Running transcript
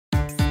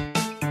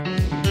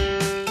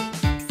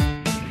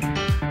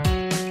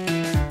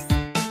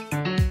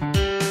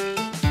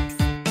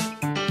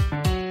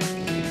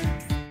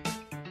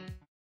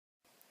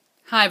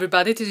Hi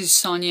everybody, this is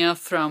Sonia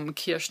from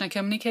Kirschner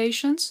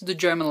Communications, the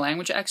German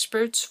language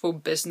experts for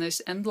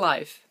business and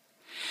life.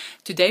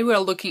 Today we are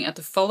looking at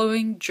the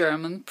following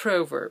German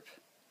proverb.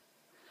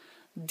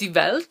 Die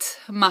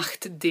Welt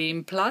macht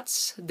dem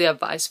Platz,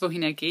 der weiß,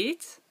 wohin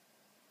geht.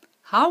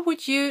 How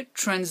would you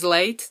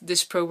translate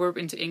this proverb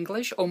into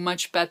English, or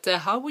much better,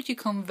 how would you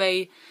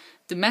convey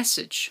the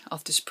message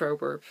of this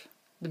proverb,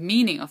 the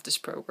meaning of this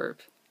proverb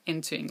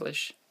into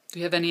English? Do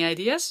you have any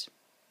ideas?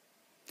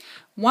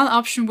 One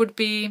option would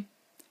be,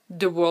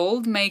 the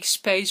world makes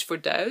space for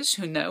those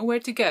who know where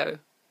to go.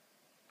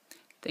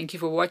 Thank you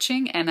for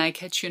watching, and I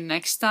catch you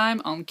next time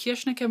on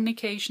Kirschner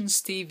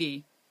Communications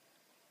TV.